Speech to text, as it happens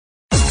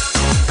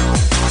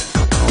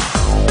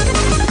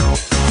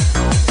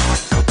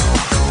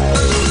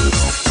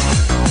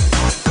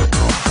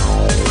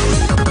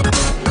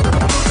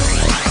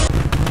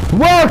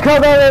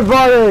Welcome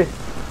everybody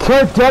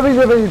to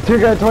WWE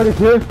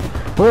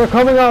 2k22. We're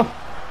coming off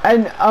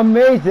an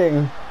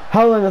amazing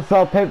Hell in a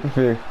Cell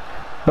pay-per-view,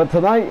 but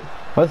tonight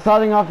we're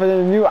starting off with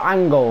a new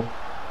angle.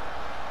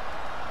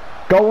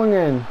 Going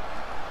in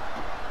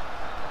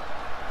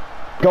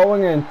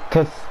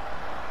to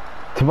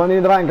Money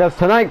in the Bank, because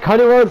tonight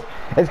Cody Rhodes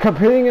is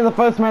competing in the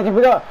first match, and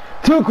we got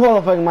 2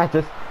 qualifying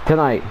matches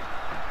tonight.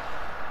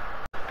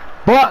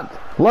 But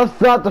let's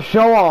start the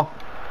show off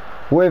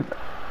with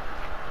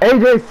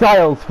AJ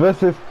Styles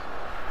versus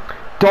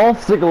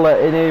Dolph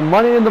Ziggler in a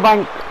Money in the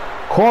Bank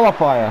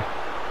qualifier.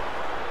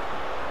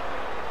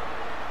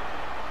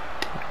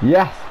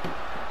 Yes.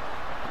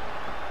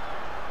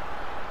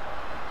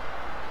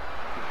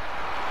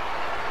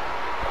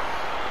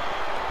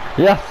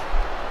 Yes.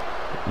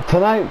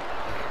 Tonight,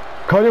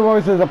 Cody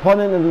Rhodes'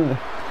 opponent in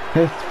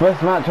his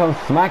first match on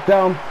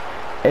Smackdown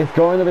is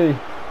going to be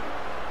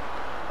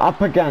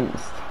up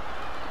against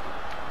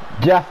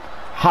Jeff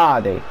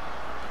Hardy.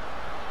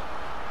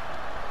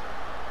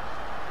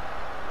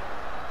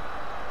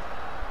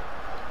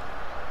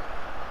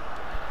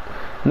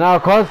 Now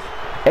of course,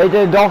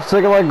 AJ and Dolph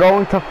Ziggler are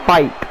going to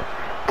fight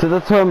to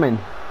determine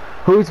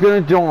who's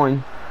going to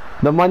join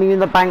the Money in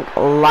the Bank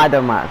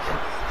ladder match.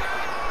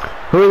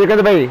 Who is it going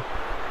to be?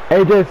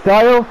 AJ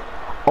Styles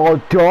or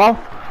Dolph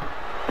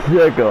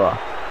Ziggler?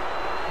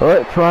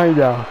 Let's find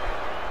out.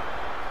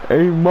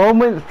 A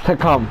moment to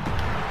come.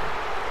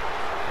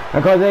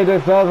 Of course,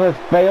 AJ Styles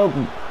has failed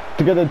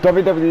to get a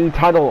WWE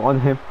title on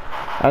him,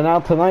 and now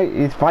tonight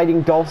he's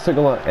fighting Dolph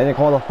Ziggler in a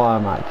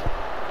qualifier match.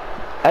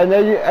 And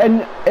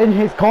then in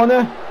his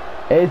corner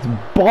is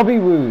Bobby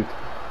Roode.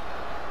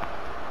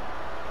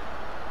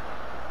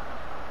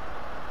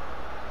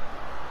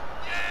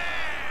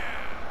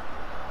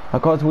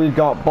 Of course, we've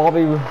got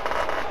Bobby Roode.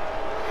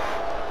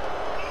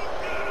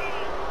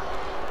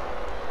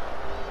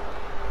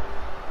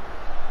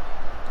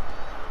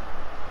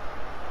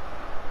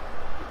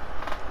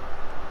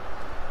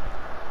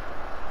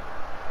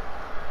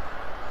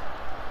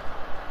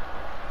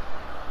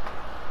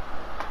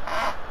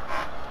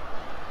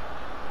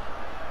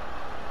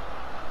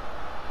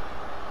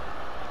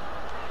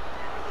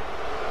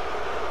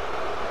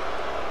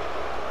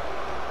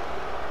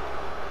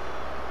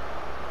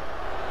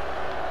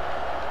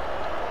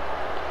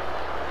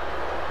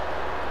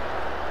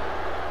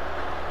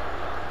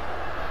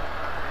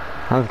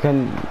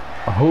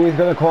 Who is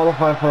going to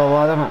qualify for the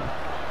ladder match?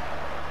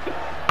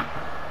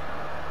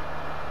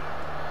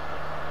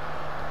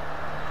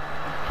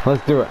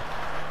 Let's do it.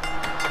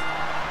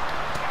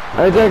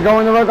 AJ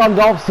going to work on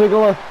Dolph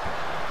Ziggler.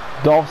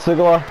 Dolph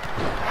Ziggler.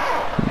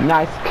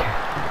 Nice.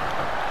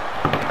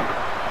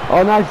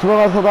 Oh, nice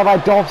reversal by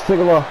Dolph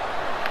Ziggler.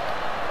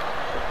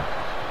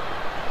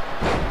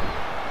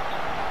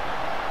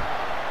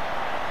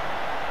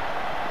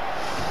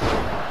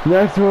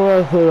 Nice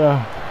reversal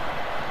there.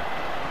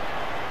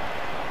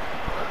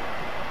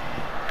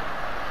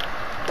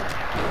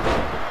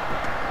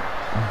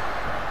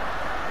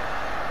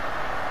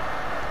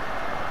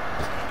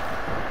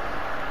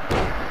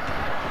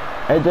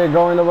 AJ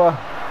going over.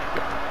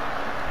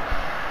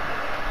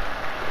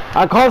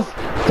 Of course,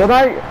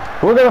 tonight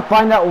we're gonna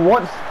find out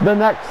what's the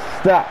next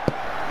step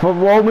for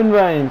Roman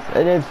Reigns,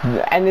 and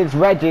it's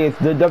Reggie, it's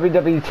the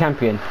WWE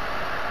champion.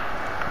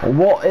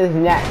 What is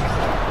next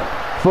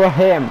for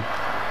him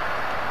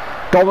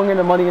going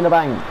into Money in the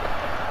Bank?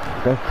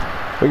 Okay.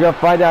 We're gonna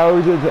find out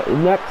who's his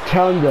next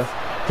challenger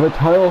for the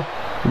title.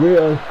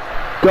 We're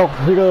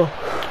gonna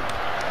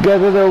get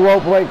to the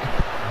rope break.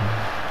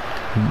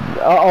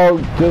 Uh-oh,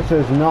 this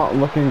is not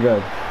looking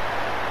good.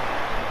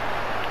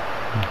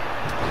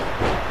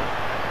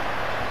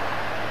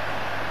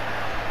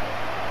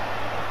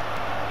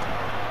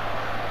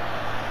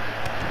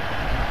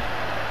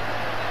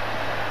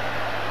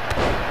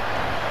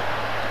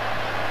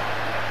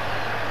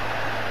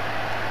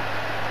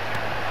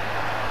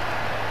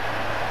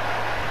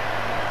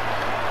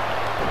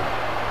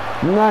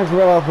 Nice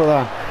roll for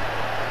that.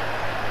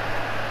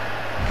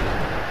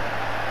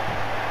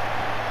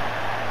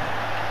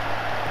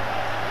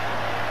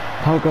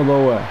 Talk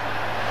about it.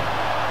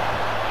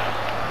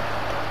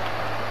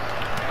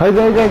 Hey,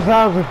 AJ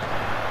Styles.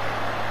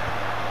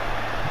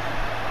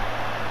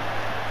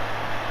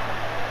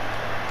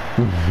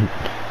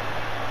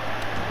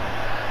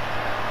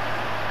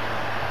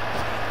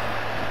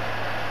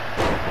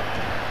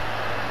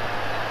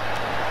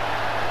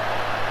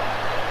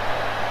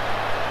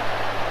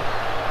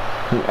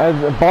 As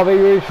Bobby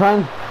Roode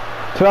trying to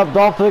help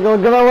Dolph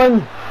Ziggler, gonna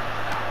win.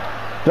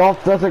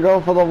 Dolph doesn't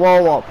go for the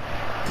roll up.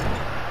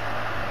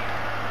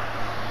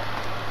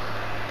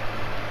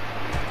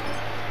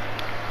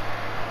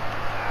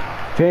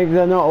 Things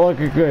are not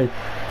looking good.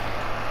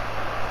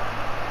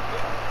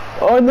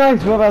 Oh,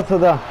 nice reversal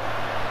there.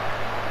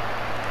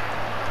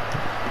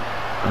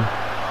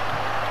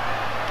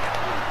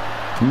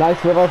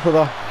 Nice reversal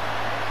there.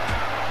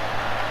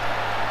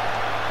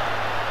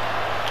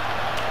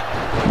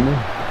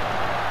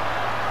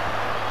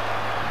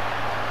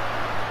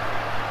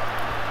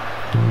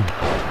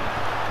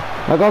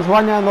 I got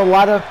one on the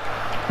ladder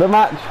the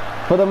match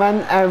for the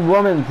men and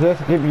women,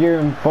 just to keep you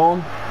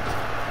informed.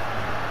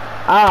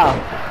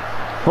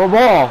 For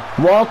Raw,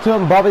 Walter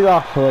and Bobby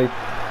Lashley.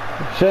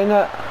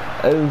 Shayna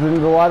is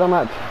in the ladder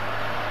match.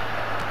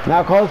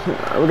 Now, of course,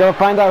 we're gonna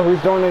find out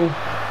who's joining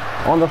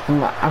on the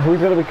who's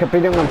gonna be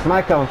competing on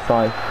Smackdown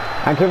side.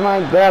 And keep in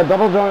mind, they are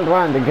double joint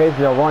round in case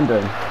you're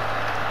wondering.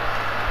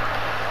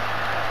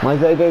 My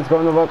AJ is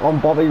going to work on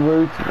Bobby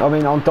Roode.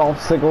 On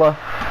Dolph Ziggler.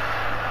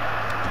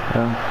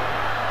 Yeah.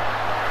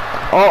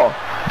 Oh,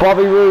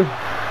 Bobby Roode.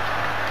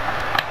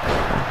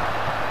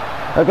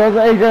 Because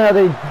AJ had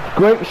a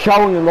great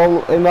showing in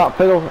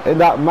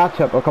that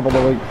matchup a couple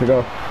of weeks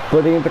ago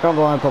for the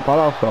Intercontinental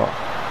title shot.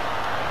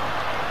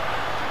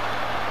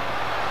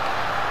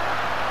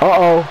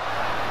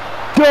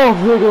 Dolph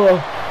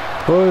Ziggler.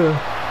 Oh yeah.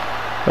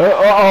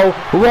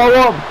 Roll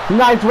up.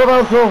 Nice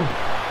reversal.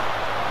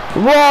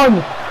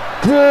 1,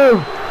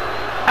 2,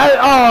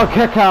 and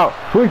kick out.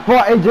 We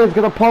thought AJ's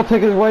gonna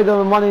partake his way to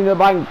the Money in the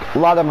Bank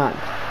ladder match.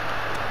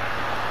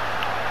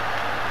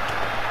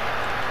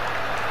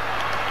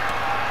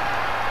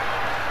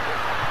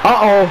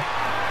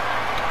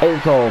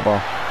 It's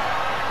over.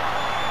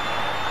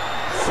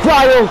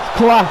 Styles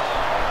clash.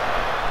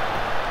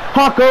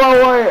 Huckle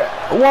away.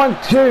 1,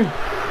 2.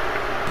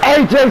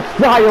 AJ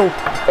Styles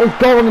is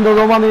going into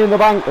the Money in the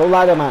Bank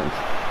ladder match.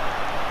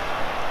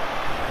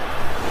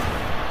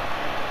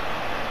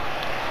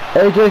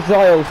 AJ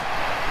Styles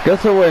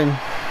gets a win,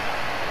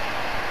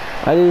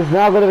 and he's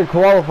now going to be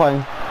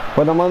qualifying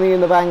for the Money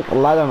in the Bank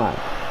ladder match.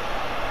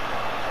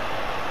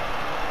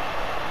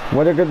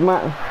 What a good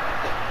match.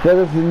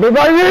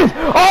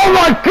 Oh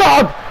my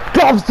god!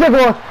 Dolph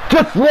Ziggler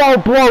just low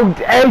blowed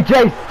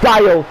AJ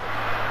Styles.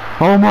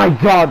 Oh my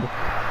god.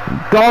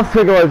 Dolph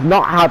Ziggler is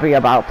not happy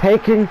about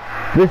taking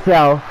this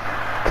L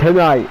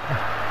tonight.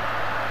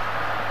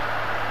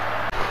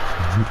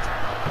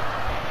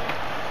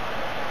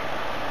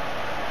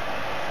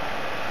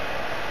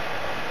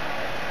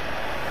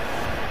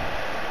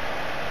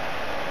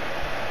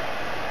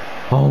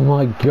 Oh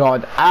my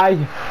god, I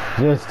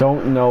just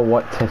don't know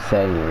what to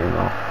say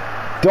anymore.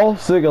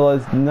 Dolph Ziggler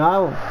is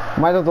now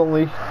might have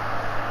unleashed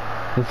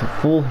his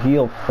full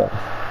heel force.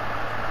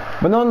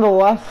 But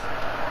nonetheless,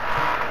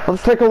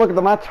 let's take a look at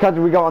the match card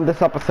we got on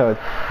this episode.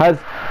 As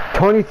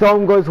Tony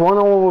Storm goes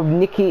one-on-one with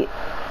Nikki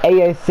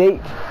ASH,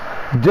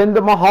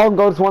 Jinder Mahal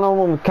goes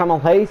one-on-one with Camel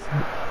Hayes.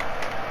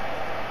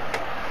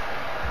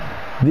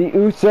 The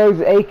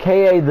Usos,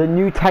 aka the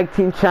new tag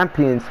team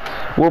champions,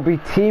 will be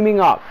teaming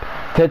up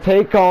to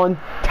take on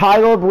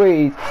Tyler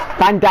Breeze,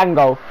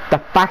 Fandango,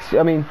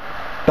 Breezango.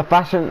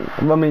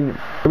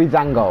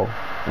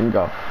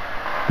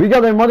 We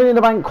got a Money in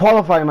the Bank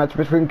qualifying match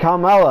between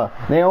Carmella,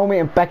 Naomi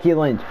and Becky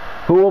Lynch.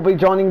 Who will be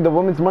joining the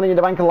Women's Money in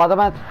the Bank ladder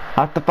match?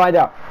 I have to find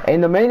out.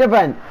 In the main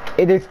event,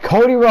 it is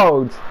Cody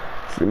Rhodes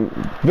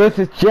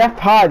versus Jeff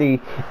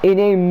Hardy in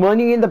a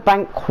Money in the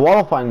Bank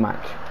qualifying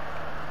match.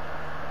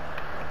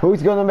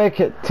 Who's going to make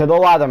it to the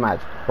ladder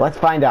match? Let's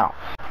find out.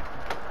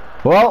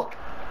 Well,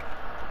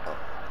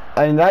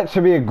 and that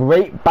should be a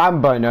great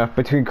band burner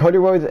between Cody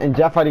Rhodes and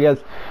Jeff Hardy as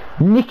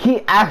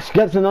Nikki Ash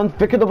gets an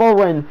unforgettable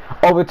win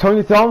over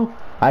Tony Storm.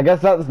 I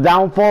guess that's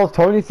downfall of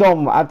Tony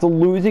Storm after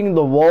losing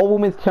the Raw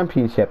Women's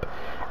Championship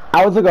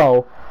hours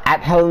ago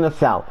at Hell in a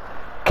Cell.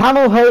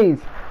 Camel Hayes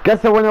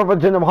gets the win over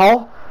Jinder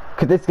Mahal.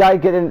 Could this guy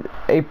get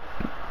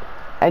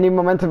any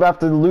momentum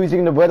after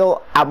losing the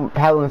riddle at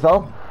Hell in a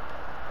Cell?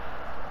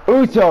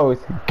 Usos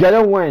get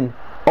a win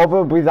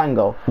over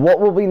Breezango. What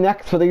will be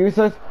next for the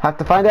Usos? Have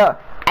to find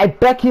out. And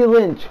Becky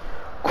Lynch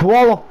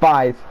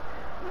qualifies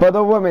for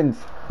the Women's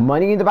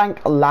Money in the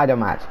Bank ladder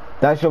match.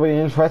 That should be an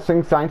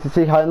interesting sign to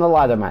see her in the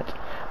ladder match.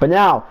 But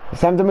now,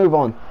 it's time to move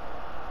on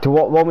to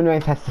what Roman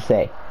Reigns has to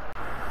say.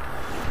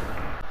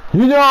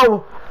 You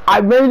know,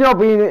 I may not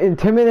be in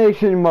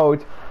intimidation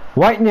mode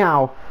right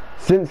now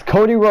since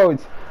Cody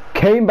Rhodes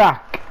came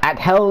back at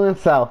Hell in a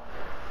Cell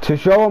to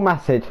show a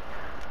message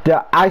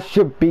that I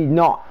should be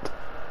not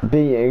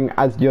being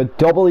as your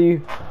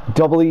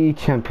WWE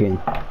champion.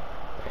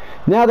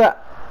 Now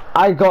that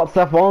I got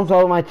Seth Rollins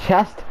out of my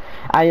chest,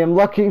 I am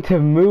looking to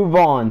move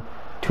on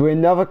to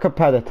another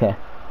competitor.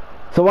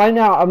 So right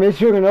now, I'm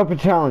issuing an open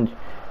challenge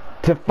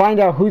to find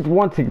out who's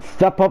wanting to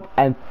step up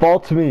and fall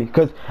to me.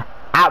 Because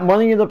at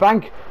Money in the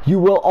Bank, you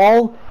will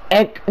all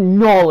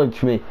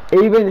acknowledge me.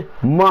 Even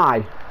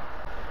my...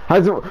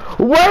 Wait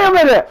a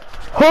minute!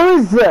 Who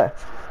is it?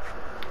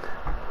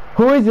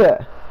 Who is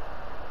it?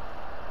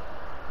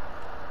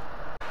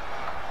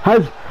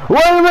 Wait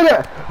a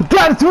minute!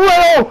 That's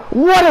Riddle!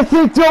 What is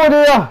he doing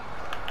here?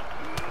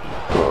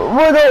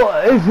 Riddle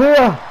is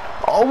here!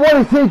 What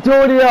is he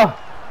doing here?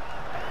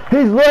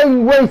 He's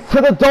laying waste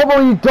to the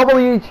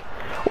WWE.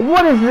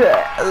 What is it?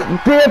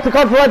 The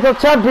Intercontinental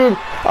Champion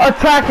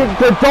attacking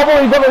the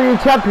WWE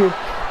Champion,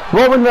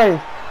 Roman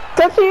Reigns.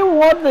 Does he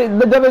want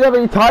the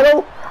WWE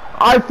title?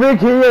 I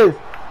think he is.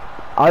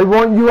 I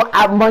want you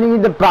at Money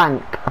in the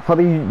Bank for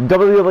the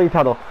WWE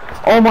title.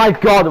 Oh my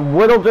god,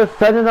 Riddle just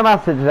sent in a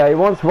message there. He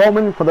wants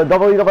Roman for the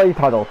WWE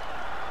title.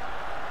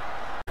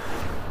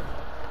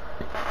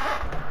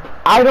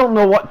 I don't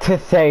know what to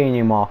say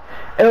anymore.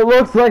 It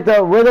looks like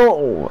the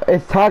Riddle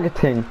is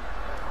targeting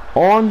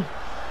on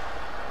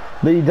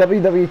the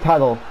WWE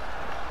title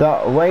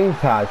that Reigns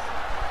has.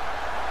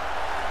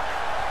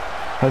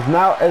 As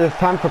now it is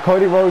time for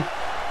Cody Rhodes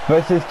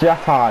versus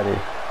Jeff Hardy.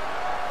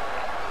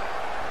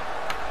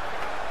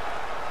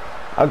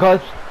 Of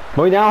course,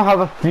 we now have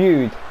a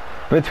feud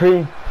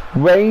between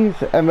Reigns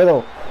and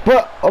Riddle.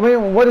 But, I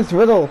mean, what is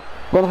Riddle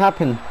going to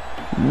happen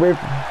with...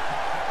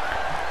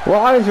 Well,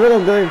 how is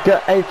Riddle going to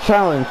get a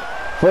challenge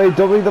for a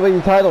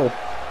WWE title?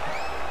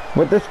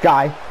 But this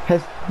guy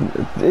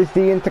is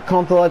the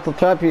Intercontinental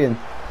Champion.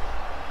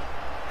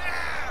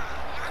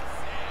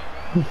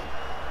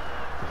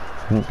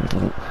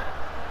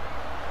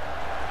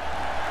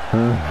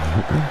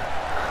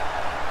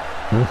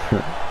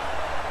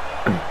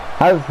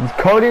 As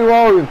Cody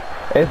Rhodes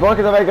is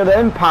looking to make an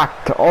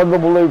impact on the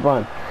blue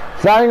brand.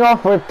 Starting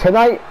off with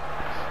tonight,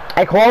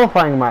 a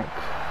qualifying match.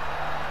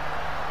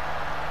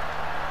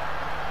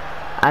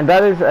 And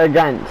that is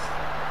against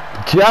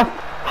Jeff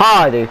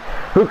Hardy,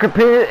 who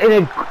competed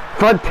in a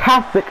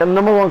fantastic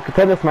 #1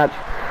 contenders match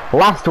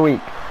last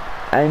week.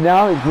 And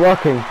now he's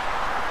looking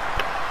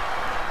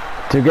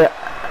to get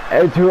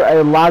into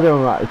a ladder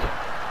match.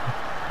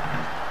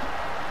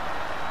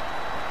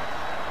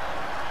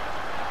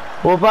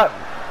 Well, but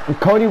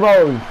Cody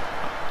Rhodes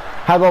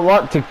has a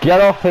lot to get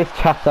off his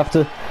chest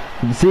after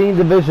seeing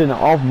the vision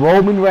of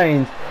Roman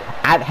Reigns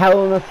at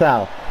Hell in a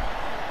Cell.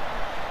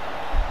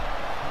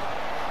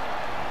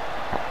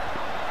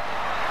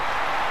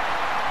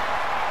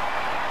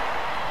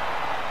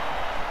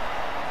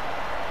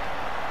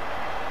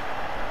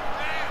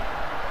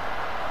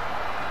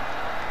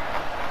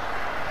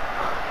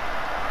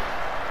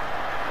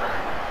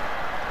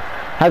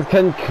 Has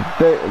the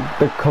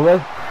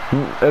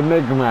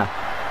Enigma.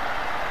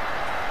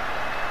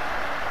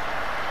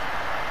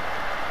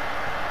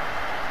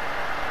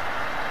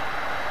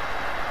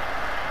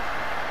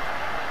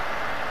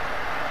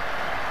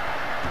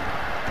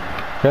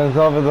 Gets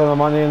over to the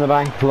Money in the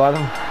Bank ladder.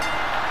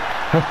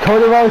 As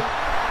Cody Rhodes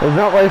is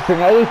not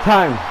wasting any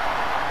time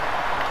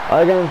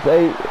against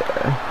the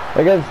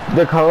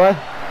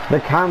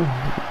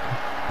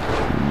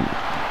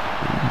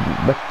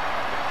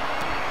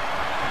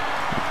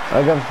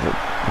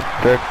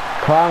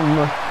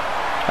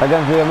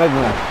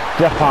Enigma,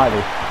 Jeff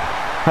Hardy.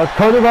 As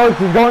Cody Rhodes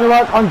is going to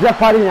work on Jeff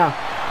Hardy now.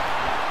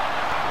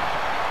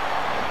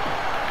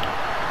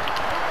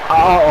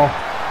 Uh-oh.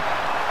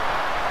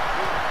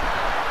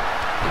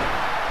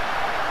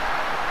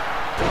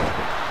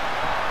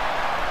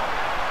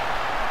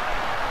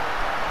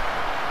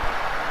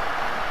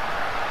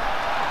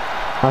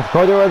 As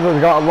Cody Rhodes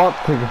has got a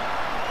lot to go.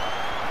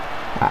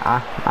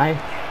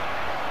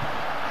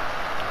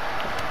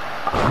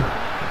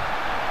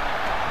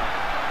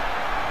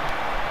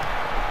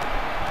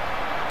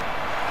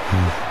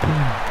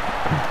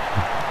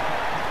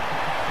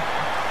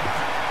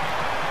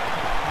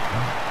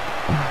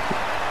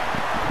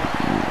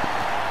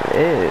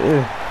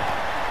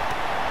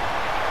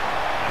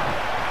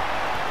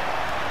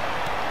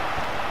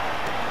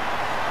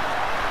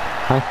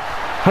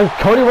 Has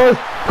Cody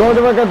Rhodes going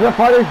to work on Jeff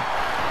Hardy?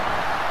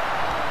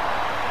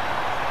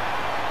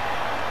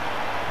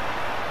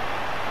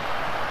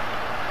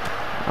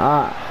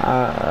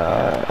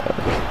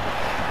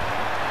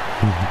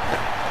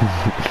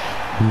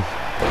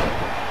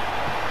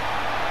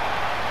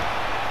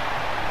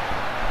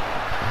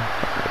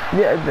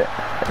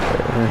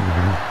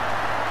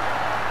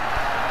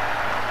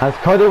 Has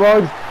Cody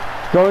Rhodes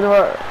going to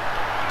work?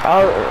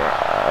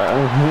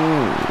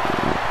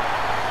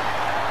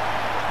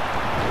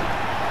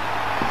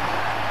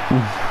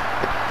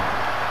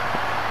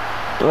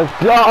 Let's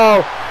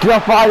go,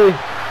 Jeff Hardy.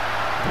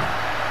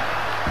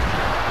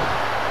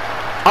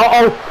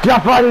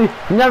 Jeff Hardy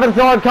never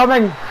saw it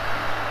coming.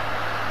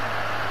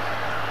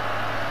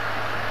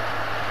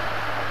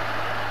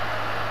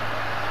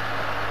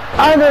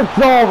 And it's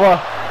over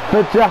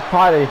for Jeff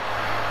Hardy.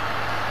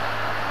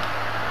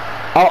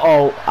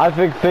 I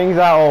think things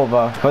are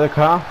over for the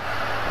car,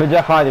 for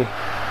Jeff Hardy.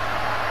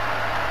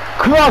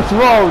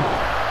 Crossroads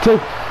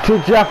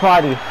to Jeff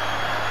Hardy.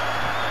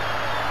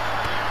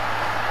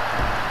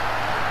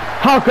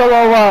 Huckle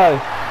away.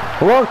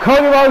 Well,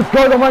 Cody Rhodes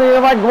go to Money in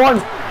the Bank.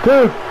 1,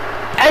 2,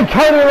 and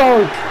Cody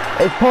Rhodes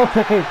is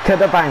pushing to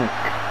the bank.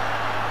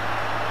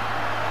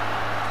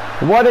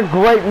 What a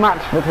great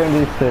match between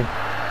these two.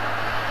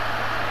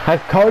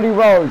 As Cody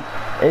Rhodes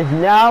is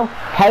now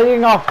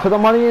heading off to the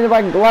Money in the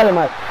Bank ladder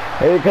match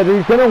because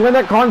he's going to win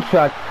a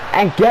contract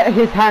and get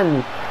his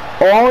hands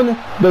on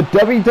the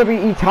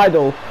WWE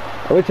title,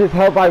 which is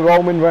held by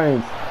Roman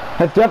Reigns.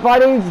 As Jeff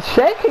Hardy is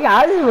shaking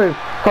hands with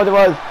Cody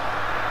Rhodes.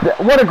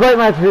 What a great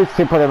match these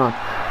two put on.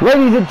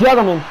 Ladies and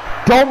gentlemen,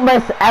 don't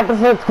miss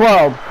episode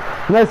 12.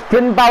 As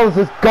Finn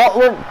Balor's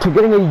gauntlet to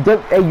getting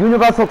a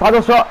Universal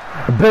title shot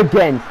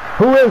begins.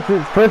 Who is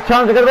his first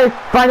challenger going to be?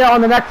 Find out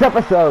on the next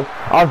episode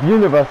of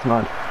Universe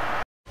Mod.